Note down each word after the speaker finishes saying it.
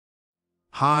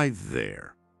Hi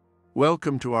there.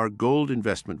 Welcome to our gold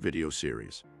investment video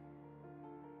series.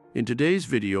 In today's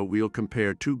video, we'll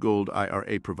compare two gold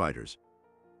IRA providers,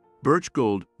 Birch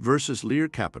Gold versus Lear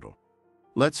Capital.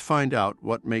 Let's find out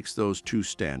what makes those two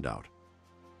stand out.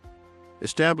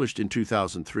 Established in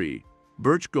 2003,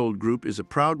 Birch Gold Group is a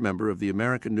proud member of the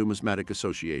American Numismatic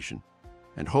Association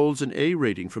and holds an A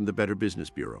rating from the Better Business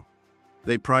Bureau.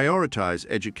 They prioritize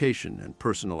education and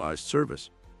personalized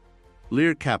service.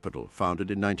 Lear Capital,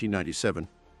 founded in 1997,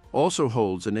 also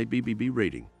holds an ABBB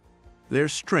rating. Their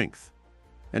strength: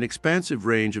 an expansive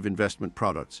range of investment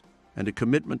products and a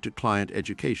commitment to client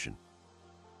education.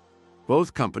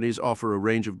 Both companies offer a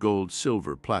range of gold,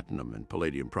 silver, platinum, and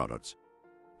palladium products.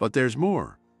 But there's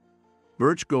more.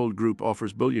 Birch Gold Group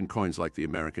offers bullion coins like the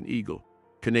American Eagle,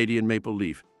 Canadian Maple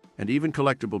Leaf, and even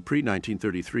collectible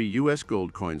pre-1933 U.S.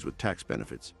 gold coins with tax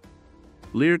benefits.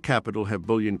 Lear Capital have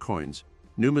bullion coins,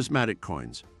 numismatic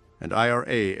coins, and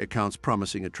IRA accounts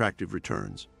promising attractive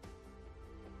returns.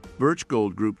 Birch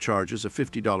Gold Group charges a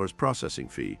 $50 processing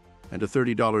fee and a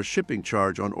 $30 shipping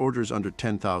charge on orders under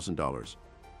 $10,000.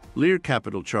 Lear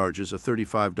Capital charges a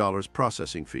 $35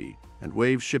 processing fee and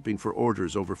waives shipping for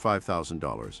orders over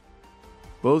 $5,000.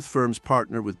 Both firms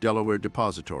partner with Delaware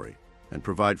Depository and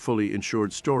provide fully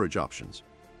insured storage options.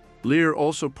 Lear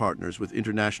also partners with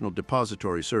International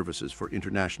Depository Services for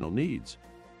international needs.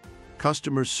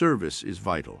 Customer service is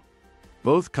vital.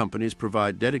 Both companies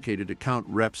provide dedicated account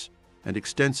reps and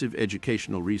extensive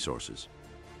educational resources.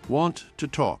 Want to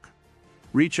talk?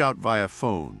 Reach out via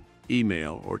phone,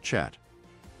 email, or chat.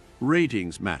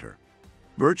 Ratings matter.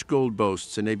 Birch Gold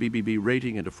boasts an ABBB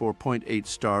rating and a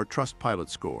 4.8-star Trustpilot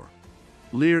score.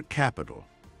 Lear Capital.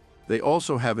 They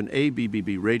also have an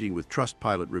ABBB rating with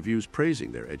Trustpilot reviews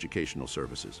praising their educational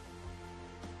services.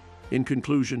 In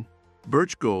conclusion,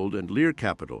 Birch Gold and Lear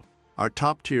Capital are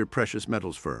top-tier precious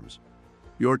metals firms.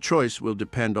 Your choice will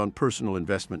depend on personal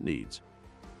investment needs.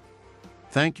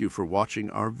 Thank you for watching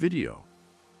our video.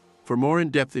 For more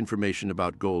in-depth information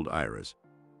about gold IRAs,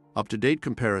 up-to-date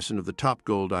comparison of the top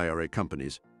gold IRA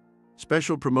companies,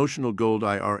 special promotional gold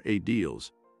IRA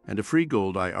deals, and a free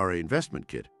gold IRA investment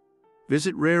kit,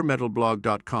 visit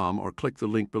raremetalblog.com or click the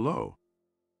link below.